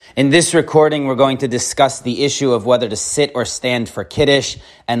In this recording, we're going to discuss the issue of whether to sit or stand for Kiddush,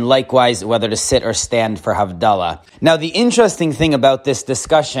 and likewise whether to sit or stand for Havdalah. Now, the interesting thing about this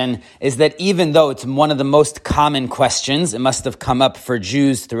discussion is that even though it's one of the most common questions, it must have come up for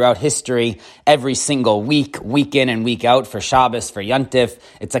Jews throughout history every single week, week in and week out, for Shabbos, for Yontif.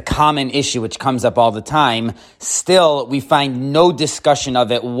 It's a common issue which comes up all the time. Still, we find no discussion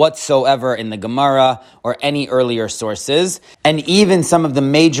of it whatsoever in the Gemara or any earlier sources. And even some of the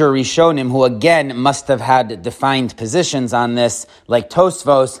major Rishonim, who again must have had defined positions on this, like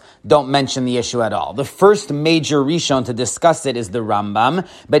Tosfos, don't mention the issue at all. The first major Rishon to discuss it is the Rambam,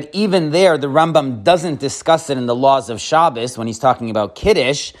 but even there, the Rambam doesn't discuss it in the laws of Shabbos when he's talking about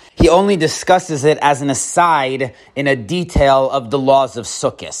Kiddush. He only discusses it as an aside in a detail of the laws of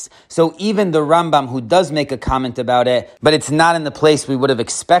Sukkos. So even the Rambam, who does make a comment about it, but it's not in the place we would have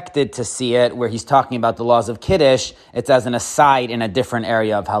expected to see it, where he's talking about the laws of Kiddush, it's as an aside in a different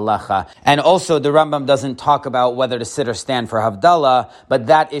area of halacha. And also, the Rambam doesn't talk about whether to sit or stand for Havdalah, but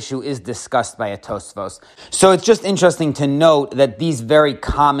that issue is discussed by a Tosfos. So it's just interesting to note that these very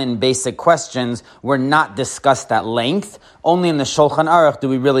common basic questions were not discussed at length. Only in the Shulchan Aruch do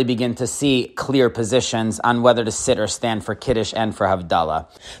we really begin to see clear positions on whether to sit or stand for Kiddush and for Havdalah.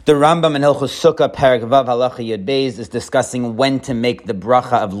 The Rambam in Hilchos Sukkah, Perek Vav Halacha Yud Beis, is discussing when to make the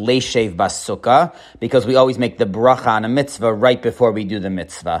bracha of Leishev Bas Sukkah, because we always make the bracha on a mitzvah right before we do the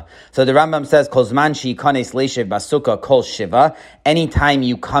mitzvah. So the Rambam says, Kol Zman She'yikanes Leishev Bas Sukkah Kol Shiva, anytime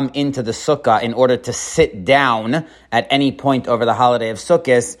you come into the sukkah in order to sit down at any point over the holiday of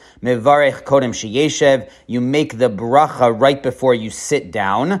Sukkot, Mevarech Kodem Sheyeshev, you make the bracha right before you sit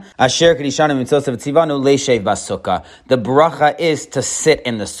down. Asher Kedishanu Mitzosav Tzivanu Leishev Bas Sukkah. The bracha is to sit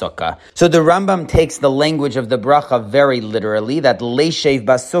in the sukkah. So the Rambam takes the language of the bracha very literally, that Leishev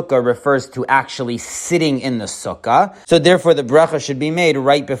Bas Sukkah refers to actually sitting in the sukkah. So therefore the bracha should be made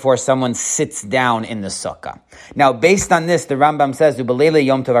right before someone sits down in the sukkah. Now, based on this, the Rambam says, Ubelele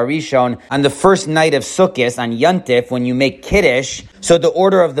Yom Tov Harishon, on the first night of Sukkot, on Yontif, when you make Kiddush, so the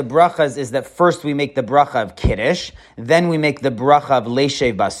order of the brachas is that first we make the bracha of Kiddush, then we make the bracha of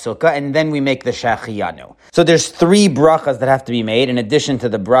Leishev Bas Sukkah, and then we make the Shachiyanu. So there's three brachas that have to be made in addition to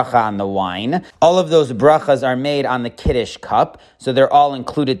the bracha on the wine. All of those brachas are made on the Kiddush cup, so they're all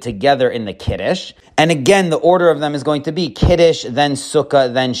included together in the Kiddush. And again, the order of them is going to be Kiddush, then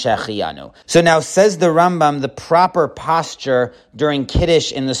Sukkah, then Shechiyanu. So now, says the Rambam, the proper posture during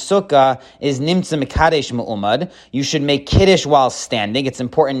Kiddush in the Sukkah is Nimtza Mekadesh Mu'umad. You should make Kiddush while standing. It's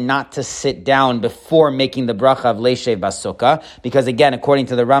important not to sit down before making the bracha of Leishev Bas Sukkah, because again, according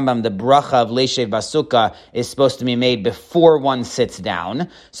to the Rambam, the bracha of Leishev Bas Sukkah is supposed to be made before one sits down.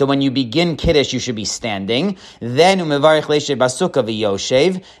 So when you begin Kiddush, you should be standing. Then Umevarich Leishev Bas Sukkah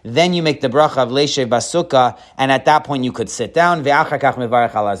v'yoshev. Then you make the bracha of Leishev Bas Sukkah, and at that point you could sit down. Ve'achar kach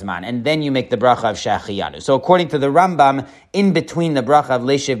mevarich al hazman. And then you make the bracha of Shechiyanu. So according to the Rambam, in between the bracha of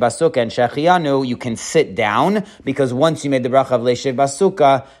Leishev Bas Sukkah and Shechiyanu, you can sit down, because once you made the bracha of Leishev Bas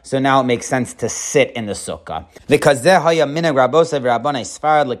Sukkah, so now it makes sense to sit in the sukkah.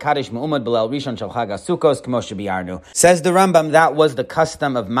 Says the Rambam, that was the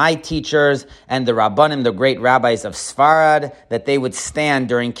custom of my teachers and the Rabbanim, the great rabbis of Sfarad, that they would stand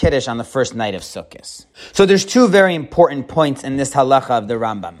during Kiddush on the first night of Sukkot. So there's two very important points in this halacha of the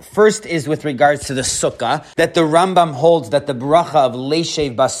Rambam. First is with regards to the sukkah, that the Rambam holds that the bracha of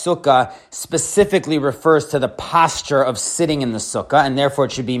Leishev Bas Sukkah specifically refers to the posture of sitting in the sukkah, and therefore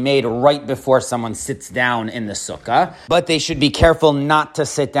it should be made right before someone sits down in the sukkah. But they should be careful not to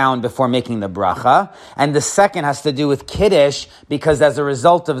sit down before making the bracha. And the second has to do with Kiddush, because as a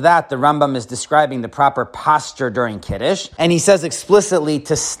result of that, the Rambam is describing the proper posture during Kiddush, and he says explicitly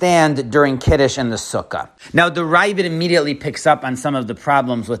to stand during Kiddush in the sukkah. Now, the Ravid immediately picks up on some of the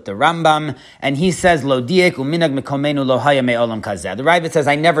problems with the Rambam, and he says, Lo diek uminag mekomenu lo haya me'olam kazeh. The Ravid says,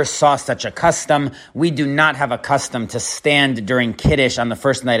 I never saw such a custom. We do not have a custom to stand during Kiddush on the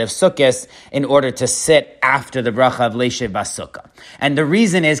first night of Sukkot in order to sit after the bracha of Leishev Bas Sukkah. And the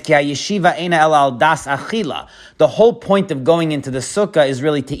reason is, ki hayeshiva eina el al das achila. The whole point of going into the sukkah is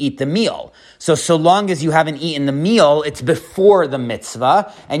really to eat the meal. So long as you haven't eaten the meal, it's before the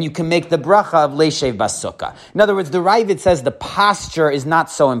mitzvah, and you can make the bracha of Leishev Bas Sukkah. In other words, the Ravid says the posture is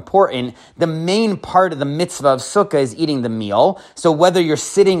not so important. The main part of the mitzvah of sukkah is eating the meal. So whether you're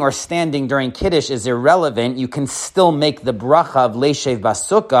sitting or standing during Kiddush is irrelevant. You can still make the bracha of Leishev Bas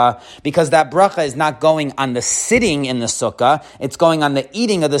Sukkah, because that bracha is not going on the sitting in the sukkah. It's going on the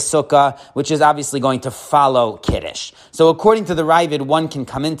eating of the sukkah, which is obviously going to follow Kiddush. So according to the Ravid, one can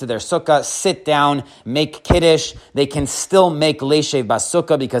come into their sukkah, sit down, make Kiddush. They can still make Leishev Bas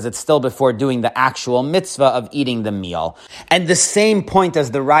Sukkah, because it's still before doing doing the actual mitzvah of eating the meal. And the same point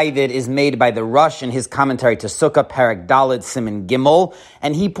as the Ravid is made by the Rush in his commentary to Sukkah, Perek Daled, Siman Gimel,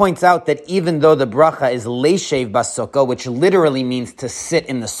 and he points out that even though the bracha is leishev basukkah, which literally means to sit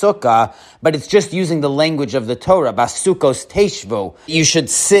in the sukkah, but it's just using the language of the Torah, basukos teshvu, you should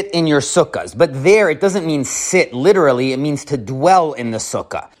sit in your sukkahs. But there, it doesn't mean sit literally, it means to dwell in the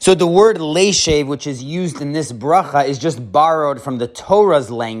sukkah. So the word leishev, which is used in this bracha, is just borrowed from the Torah's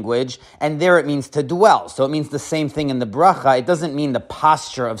language, and there it means to dwell. So it means the same thing in the bracha. It doesn't mean the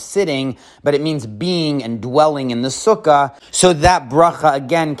posture of sitting, but it means being and dwelling in the sukkah. So that bracha,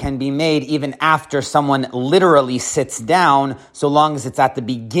 again, can be made even after someone literally sits down, so long as it's at the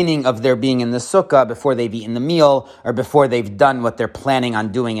beginning of their being in the sukkah, before they've eaten the meal, or before they've done what they're planning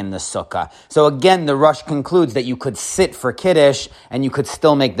on doing in the sukkah. So again, the Rush concludes that you could sit for Kiddush, and you could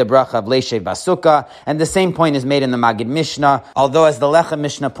still make the bracha of Leishev Basukkah, and the same point is made in the Magid Mishnah, although as the Lechem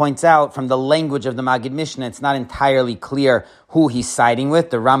Mishnah points out, from the language of the Magid Mishnah, it's not entirely clear who he's siding with,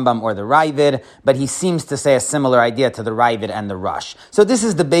 the Rambam or the Ravid, but he seems to say a similar idea to the Ravid and the Rush. So this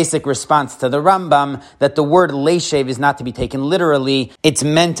is the basic response to the Rambam, that the word leishev is not to be taken literally. It's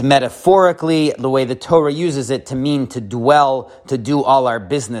meant metaphorically, the way the Torah uses it, to mean to dwell, to do all our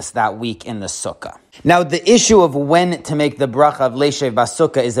business that week in the sukkah. Now, the issue of when to make the bracha of Leishev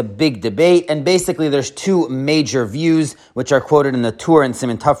Basukkah is a big debate, and basically there's two major views, which are quoted in the Tur and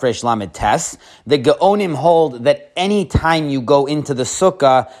Siman Tafresh Lamed Tes. The Gaonim hold that any time you go into the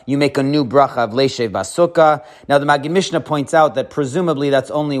sukkah, you make a new bracha of Leishev Basukkah. Now, the Magid Mishnah points out that presumably that's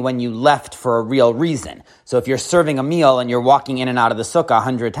only when you left for a real reason. So if you're serving a meal and you're walking in and out of the sukkah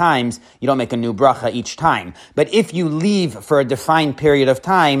 100 times, you don't make a new bracha each time. But if you leave for a defined period of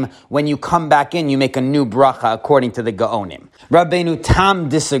time, when you come back in, you make a new bracha according to the Gaonim. Rabbeinu Tam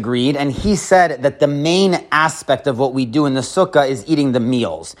disagreed, and he said that the main aspect of what we do in the sukkah is eating the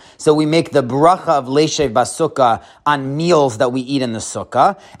meals. So we make the bracha of Leishev Basukkah on meals that we eat in the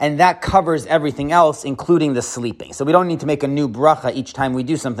sukkah, and that covers everything else, including the sleeping. So we don't need to make a new bracha each time we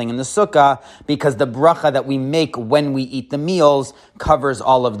do something in the sukkah, because the bracha that we make when we eat the meals covers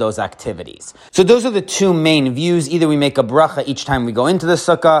all of those activities. So those are the two main views. Either we make a bracha each time we go into the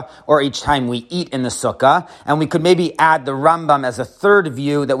sukkah, or each time we eat in the sukkah. And we could maybe add the Rambam as a third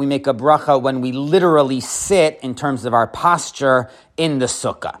view, that we make a bracha when we literally sit in terms of our posture in the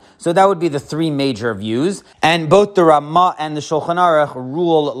sukkah. So that would be the three major views. And both the Ramah and the Shulchan Aruch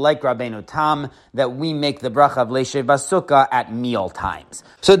rule, like Rabbeinu Tam, that we make the bracha of Leishev Basukkah at meal times.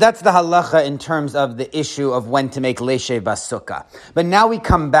 So that's the halacha in terms of the issue of when to make Leishev Basukkah. But now we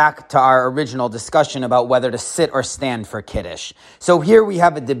come back to our original discussion about whether to sit or stand for Kiddush. So here we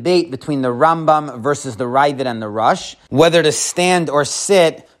have a debate between the Rambam versus the Ravid and the Rush, whether to stand or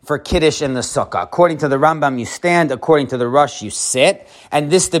sit for Kiddush in the sukkah. According to the Rambam, you stand. According to the Rush, you sit.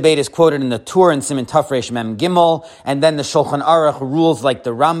 And this debate is quoted in the Tur and Siman Tafresh Mem Gimel. And then the Shulchan Aruch rules like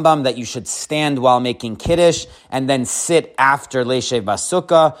the Rambam that you should stand while making Kiddush and then sit after Leishev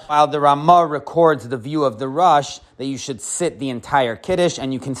Basukkah, while the Ramah records the view of the Rush that you should sit the entire Kiddush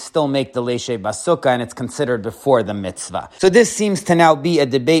and you can still make the Leishev Basukkah, and it's considered before the mitzvah. So this seems to now be a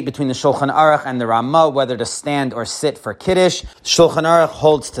debate between the Shulchan Aruch and the Ramah, whether to stand or sit for Kiddush. Shulchan Aruch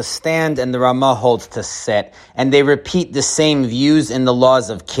holds to stand and the Ramah holds to sit. And they repeat the same views in the laws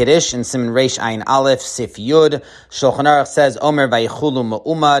of Kiddush in Siman Reish Ayin Aleph, Sif Yud. Shulchan Aruch says, Omer vayichulu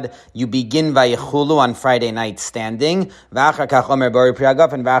ma'umad, you begin vayichulu on Friday night standing, v'achar kach Omer bori pri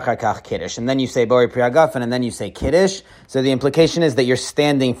hagafen, v'achar kach Kiddush. And then you say bori pri hagafen, and then you say Kiddush. So the implication is that you're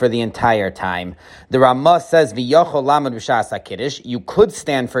standing for the entire time. The Ramah says, V'yochol lamad b'shas HaKiddush, you could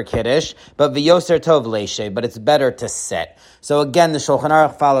stand for Kiddush, but v'yoser tov leishev, but it's better to sit. So again, the Shulchan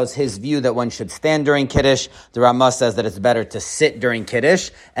Aruch follows his view that one should stand during Kiddush. The Ramah says that it's better to sit during Kiddush.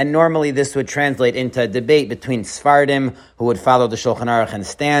 And normally this would translate into a debate between Sfardim, who would follow the Shulchan Aruch and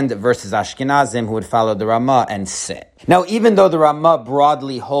stand, versus Ashkenazim, who would follow the Ramah and sit. Now, even though the Ramah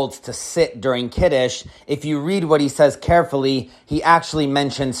broadly holds to sit during Kiddush, if you read what he says carefully, he actually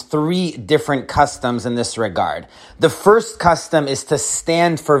mentions three different customs in this regard. The first custom is to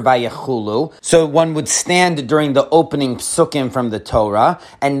stand for Vayechulu. So one would stand during the opening psukim from the Torah,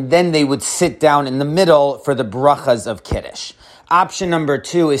 and then they would sit down in the middle for the brachas of Kiddush. Option number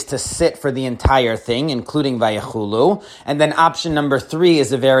 2 is to sit for the entire thing, including Vayechulu. And then option number 3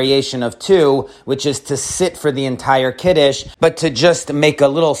 is a variation of 2, which is to sit for the entire Kiddush, but to just make a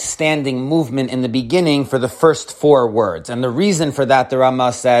little standing movement in the beginning for the first 4 words. And the reason for that, the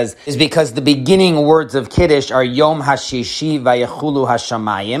Ramah says, is because the beginning words of Kiddush are Yom HaShishi Vayechulu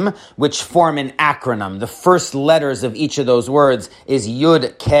HaShamayim, which form an acronym. The first letters of each of those words is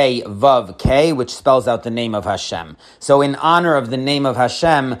Yud K Vav K, which spells out the name of Hashem. So in honor of of the name of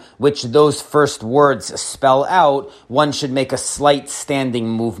Hashem, which those first words spell out, one should make a slight standing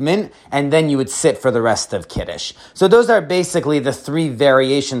movement, and then you would sit for the rest of Kiddush. So those are basically the three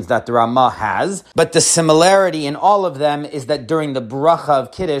variations that the Ramah has, but the similarity in all of them is that during the bracha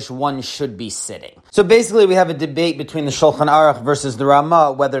of Kiddush, one should be sitting. So basically we have a debate between the Shulchan Aruch versus the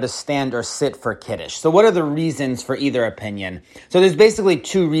Ramah whether to stand or sit for Kiddush. So what are the reasons for either opinion? So there's basically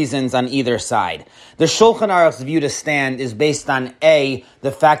two reasons on either side. The Shulchan Aruch's view to stand is based on A,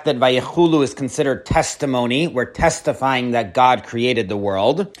 the fact that Vayechulu is considered testimony. We're testifying that God created the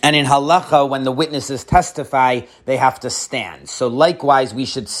world. And in Halacha, when the witnesses testify, they have to stand. So likewise, we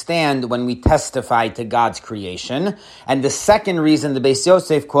should stand when we testify to God's creation. And the second reason the Beis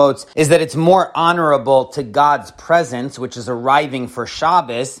Yosef quotes is that it's more honorable to God's presence, which is arriving for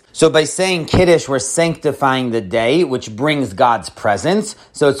Shabbos. So by saying Kiddush, we're sanctifying the day, which brings God's presence.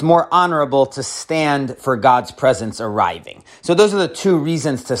 So it's more honorable to stand for God's presence arriving. So those are the two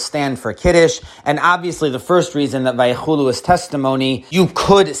reasons to stand for Kiddush. And obviously the first reason that Vayechulu is testimony, you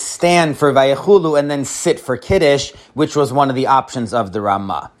could stand for Vayechulu and then sit for Kiddush, which was one of the options of the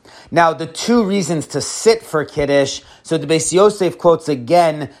Ramah. Now, the two reasons to sit for Kiddush, so the Beis Yosef quotes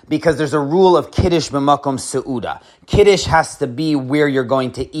again, because there's a rule of Kiddush b'makom seuda. Kiddush has to be where you're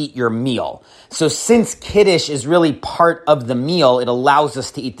going to eat your meal. So since Kiddush is really part of the meal, it allows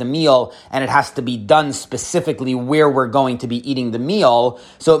us to eat the meal, and it has to be done specifically where we're going to be eating the meal,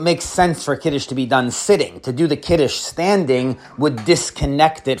 so it makes sense for Kiddush to be done sitting. To do the Kiddush standing would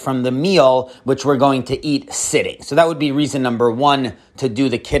disconnect it from the meal, which we're going to eat sitting. So that would be reason number one to do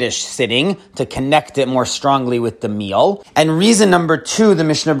the Kiddush sitting, to connect it more strongly with the meal. And reason number two, the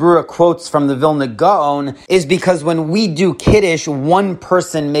Mishnah Berurah quotes from the Vilna Gaon, is because when we do Kiddush, one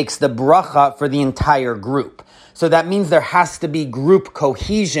person makes the bracha for the entire group. So that means there has to be group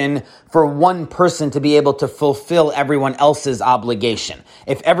cohesion for one person to be able to fulfill everyone else's obligation.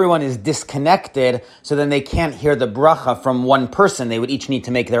 If everyone is disconnected, so then they can't hear the bracha from one person. They would each need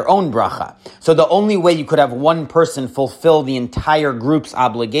to make their own bracha. So the only way you could have one person fulfill the entire group's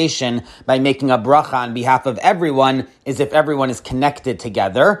obligation by making a bracha on behalf of everyone is if everyone is connected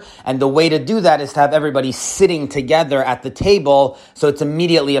together. And the way to do that is to have everybody sitting together at the table, so it's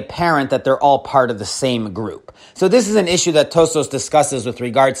immediately apparent that they're all part of the same group. So this is an issue that Tosfos discusses with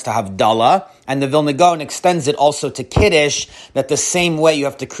regards to Havdalah, and the Vilna Gaon extends it also to Kiddush, that the same way you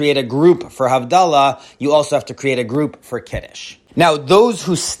have to create a group for Havdalah, you also have to create a group for Kiddush. Now, those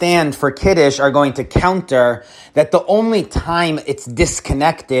who stand for Kiddush are going to counter that the only time it's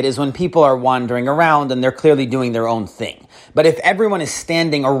disconnected is when people are wandering around and they're clearly doing their own thing. But if everyone is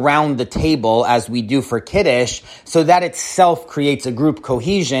standing around the table, as we do for Kiddush, so that itself creates a group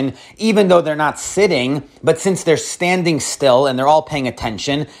cohesion, even though they're not sitting, but since they're standing still and they're all paying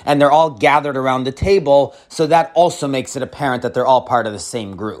attention and they're all gathered around the table, so that also makes it apparent that they're all part of the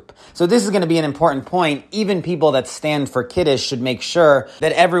same group. So this is going to be an important point. Even people that stand for Kiddush should make sure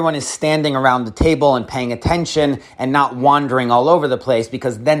that everyone is standing around the table and paying attention and not wandering all over the place,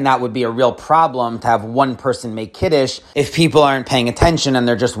 because then that would be a real problem to have one person make Kiddush if people aren't paying attention and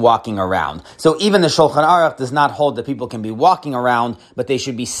they're just walking around. So even the Shulchan Aruch does not hold that people can be walking around, but they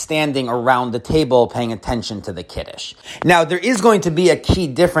should be standing around the table paying attention to the Kiddush. Now, there is going to be a key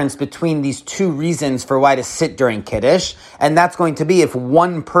difference between these two reasons for why to sit during Kiddush, and that's going to be if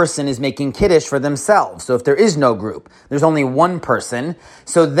one person is making Kiddush for themselves. So if there is no group, there's only one person,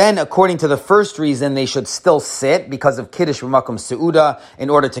 so then according to the first reason, they should still sit because of Kiddush b'makom seuda in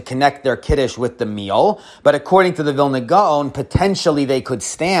order to connect their Kiddush with the meal. But according to the Vilna Gaon, potentially they could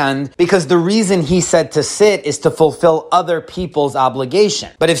stand because the reason he said to sit is to fulfill other people's obligation.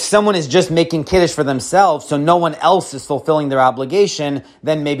 But if someone is just making Kiddush for themselves, so no one else is fulfilling their obligation,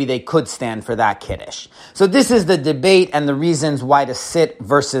 then maybe they could stand for that Kiddush. So this is the debate and the reasons why to sit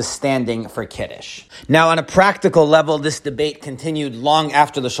versus standing for Kiddush. Now, on a practical level, this debate continued long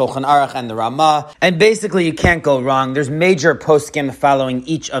after the Shulchan Aruch and the Ramah, and basically you can't go wrong. There's major poskim following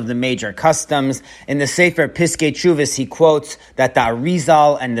each of the major customs. In the Sefer Piskei Teshuvos, he quotes that the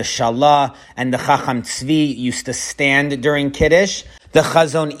Arizal and the Shalah and the Chacham Tzvi used to stand during Kiddush. The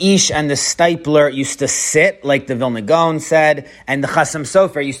Chazon Ish and the Stipler used to sit, like the Vilna Gaon said, and the Chasam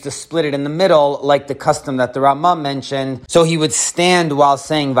Sofer used to split it in the middle, like the custom that the Ramah mentioned. So he would stand while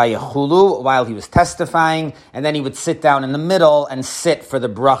saying Vayechulu, while he was testifying, and then he would sit down in the middle and sit for the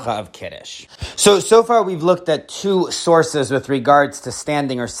bracha of Kiddush. So far we've looked at two sources with regards to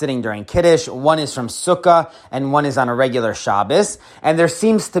standing or sitting during Kiddush. One is from Sukkah, and one is on a regular Shabbos, and there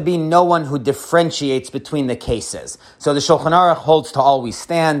seems to be no one who differentiates between the cases. So the Shulchan Aruch holds to to always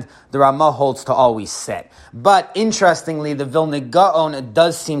stand. The Ramah holds to always sit. But interestingly, the Vilna Gaon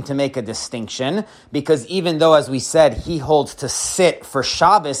does seem to make a distinction, because even though, as we said, he holds to sit for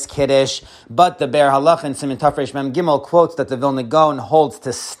Shabbos Kiddush, but the Be'er Halach in Siman Tafresh Mem Gimel quotes that the Vilna Gaon holds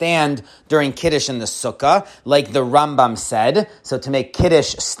to stand during Kiddush in the Sukkah, like the Rambam said. So to make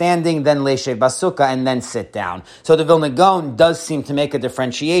Kiddush standing, then Leishev Basukah, and then sit down. So the Vilna Gaon does seem to make a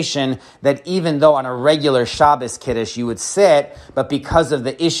differentiation that even though on a regular Shabbos Kiddush you would sit, but because of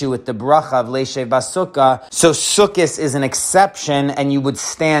the issue with the bracha of Leishev Basukah, so Sukkos is an exception, and you would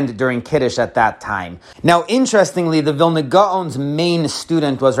stand during Kiddush at that time. Now, interestingly, the Vilna Gaon's main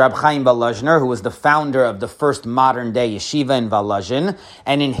student was Rab Chaim Volozhiner, who was the founder of the first modern-day yeshiva in Volozhin,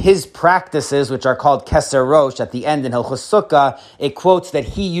 and in his practices, which are called Keser Rosh, at the end in Hilchos Sukkah, it quotes that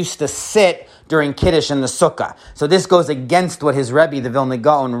he used to sit during Kiddush in the Sukkah. So this goes against what his Rebbe, the Vilna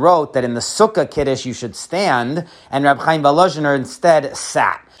Gaon, wrote, that in the Sukkah Kiddush you should stand, and Rab Chaim Volozhiner instead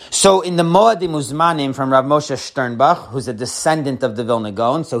sat. So in the Moadim Uzmanim from Rav Moshe Sternbach, who's a descendant of the Vilna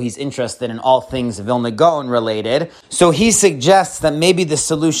Gaon, so he's interested in all things Vilna Gaon related, so he suggests that maybe the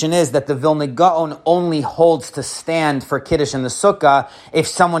solution is that the Vilna Gaon only holds to stand for Kiddush in the Sukkah if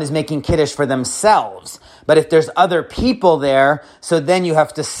someone is making Kiddush for themselves. But if there's other people there, so then you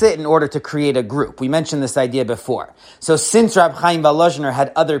have to sit in order to create a group. We mentioned this idea before. So since Rab Chaim Volozhiner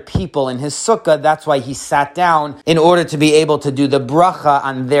had other people in his sukkah, that's why he sat down in order to be able to do the bracha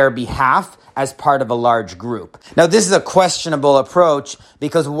on their behalf as part of a large group. Now, this is a questionable approach,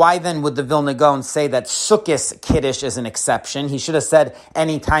 because why then would the Vilna Gaon say that Sukkos Kiddush is an exception? He should have said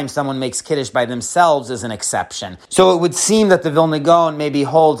anytime someone makes Kiddush by themselves is an exception. So it would seem that the Vilna Gaon maybe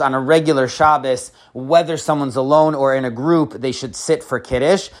holds on a regular Shabbos, whether someone's alone or in a group, they should sit for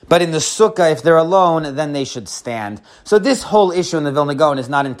Kiddush. But in the Sukkah, if they're alone, then they should stand. So this whole issue in the Vilna Gaon is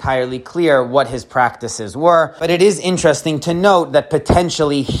not entirely clear what his practices were, but it is interesting to note that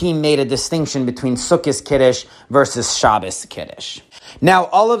potentially he made a distinction between Sukkos Kiddush versus Shabbos Kiddush. Now,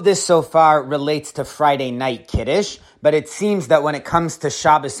 all of this so far relates to Friday night Kiddush, but it seems that when it comes to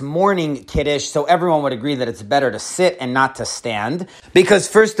Shabbos morning Kiddush, so everyone would agree that it's better to sit and not to stand, because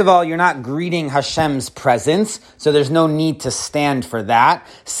first of all, you're not greeting Hashem's presence, so there's no need to stand for that.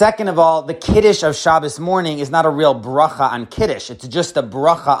 Second of all, the Kiddush of Shabbos morning is not a real bracha on Kiddush, it's just a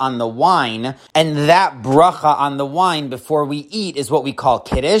bracha on the wine, and that bracha on the wine before we eat is what we call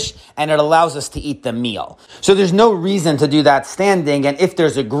Kiddush, and it allows us to eat the meal. So there's no reason to do that standing, and if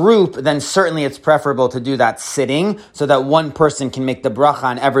there's a group, then certainly it's preferable to do that sitting, so that one person can make the bracha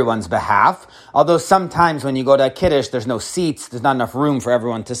on everyone's behalf. Although sometimes when you go to a Kiddush, there's no seats, there's not enough room for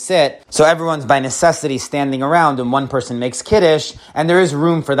everyone to sit, so everyone's by necessity standing around and one person makes Kiddush, and there is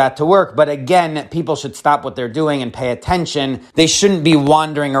room for that to work, but again, people should stop what they're doing and pay attention. They shouldn't be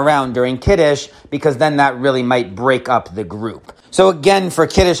wandering around during Kiddush, because then that really might break up the group. So again, for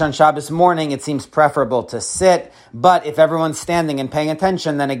Kiddush on Shabbos morning, it seems preferable to sit, but if everyone's standing and paying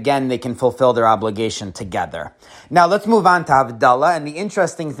attention, then again, they can fulfill their obligation together. Now, let's move on to Havdalah, and the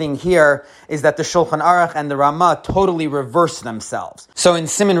interesting thing here is that the Shulchan Aruch and the Ramah totally reverse themselves. So in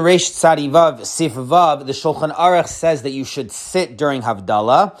Siman Reish Tzadi Vav, Sif Vav, the Shulchan Aruch says that you should sit during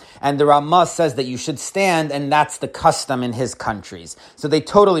Havdalah, and the Ramah says that you should stand, and that's the custom in his countries. So they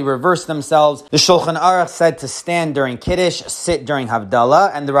totally reverse themselves. The Shulchan Aruch said to stand during Kiddush, sit during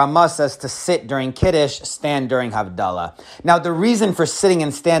Havdalah, and the Ramah says to sit during Kiddush, stand during Havdalah. Now, the reason for sitting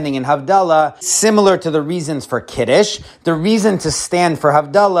and standing in Havdalah, similar to the reasons for Kiddush, the reason to stand for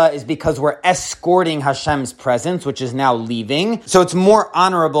Havdalah is because we're escorting Hashem's presence, which is now leaving. So it's more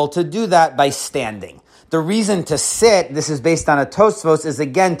honorable to do that by standing. The reason to sit, this is based on a Tosfos, is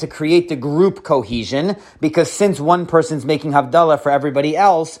again to create the group cohesion, because since one person's making Havdalah for everybody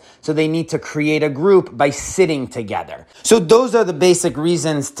else, so they need to create a group by sitting together. So those are the basic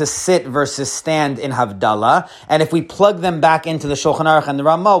reasons to sit versus stand in Havdalah, and if we plug them back into the Shulchan Aruch and the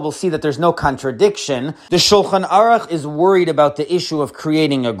Ramah, we'll see that there's no contradiction. The Shulchan Aruch is worried about the issue of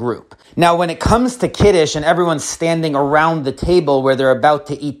creating a group. Now, when it comes to Kiddush and everyone's standing around the table where they're about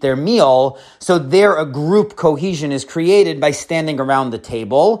to eat their meal, so there a group cohesion is created by standing around the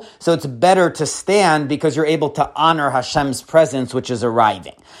table. So it's better to stand because you're able to honor Hashem's presence, which is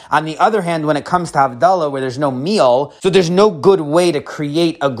arriving. On the other hand, when it comes to Havdalah, where there's no meal, so there's no good way to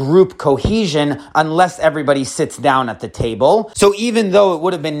create a group cohesion unless everybody sits down at the table. So even though it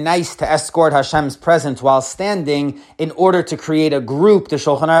would have been nice to escort Hashem's presence while standing, in order to create a group, the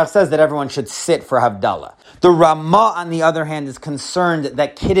Shulchan Aruch says that everyone should sit for Havdalah. The Ramah, on the other hand, is concerned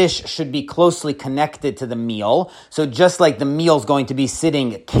that Kiddush should be closely connected to the meal. So just like the meal is going to be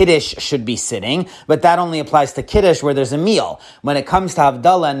sitting, Kiddush should be sitting, but that only applies to Kiddush where there's a meal. When it comes to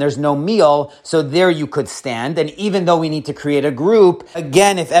Havdalah and there's no meal, so there you could stand. And even though we need to create a group,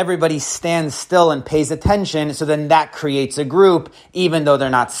 again, if everybody stands still and pays attention, so then that creates a group, even though they're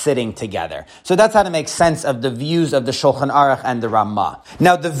not sitting together. So that's how to make sense of the views of the Shulchan Aruch and the Ramah.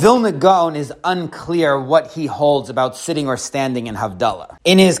 Now, the Vilna Gaon is unclear what he holds about sitting or standing in Havdalah.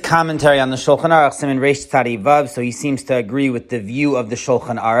 In his commentary on the Shulchan Aruch, Siman Reish Tzadi Vav, so he seems to agree with the view of the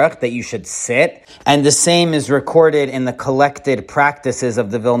Shulchan Aruch that you should sit. And the same is recorded in the collected practices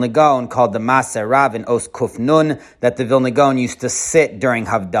of the Vilna Gaon called the Maser Rav in Os Kuf Nun, that the Vilna Gaon used to sit during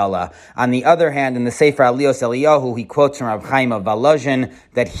Havdalah. On the other hand, in the Sefer Alios Eliyahu, he quotes from Rab Chaim of Volozhin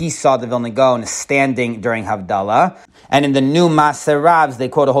that he saw the Vilna Gaon standing during Havdalah. And in the new Maser Ravs, they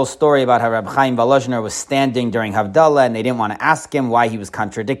quote a whole story about how Rab Chaim Volozhiner was standing during Havdalah, and they didn't want to ask him why he was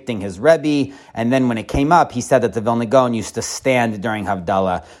contradicting his Rebbe. And then when it came up, he said that the Vilna Gaon used to stand during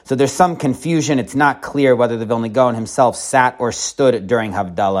Havdalah. So there's some confusion. It's not clear whether the Vilna Gaon himself sat or stood during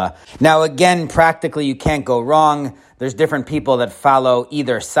Havdalah. Now again, practically you can't go wrong. There's different people that follow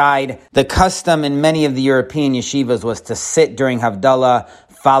either side. The custom in many of the European yeshivas was to sit during Havdalah,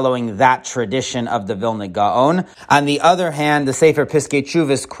 following that tradition of the Vilna Gaon. On the other hand, the Sefer Piskei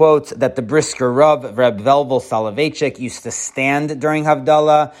Teshuvos quotes that the Brisker Rav, Reb Velvel Soloveitchik, used to stand during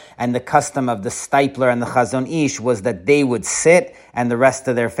Havdalah, and the custom of the Steipler and the Chazon Ish was that they would sit, and the rest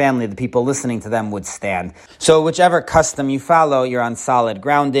of their family, the people listening to them, would stand. So whichever custom you follow, you're on solid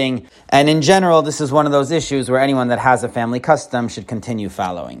grounding. And in general, this is one of those issues where anyone that has a family custom should continue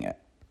following it.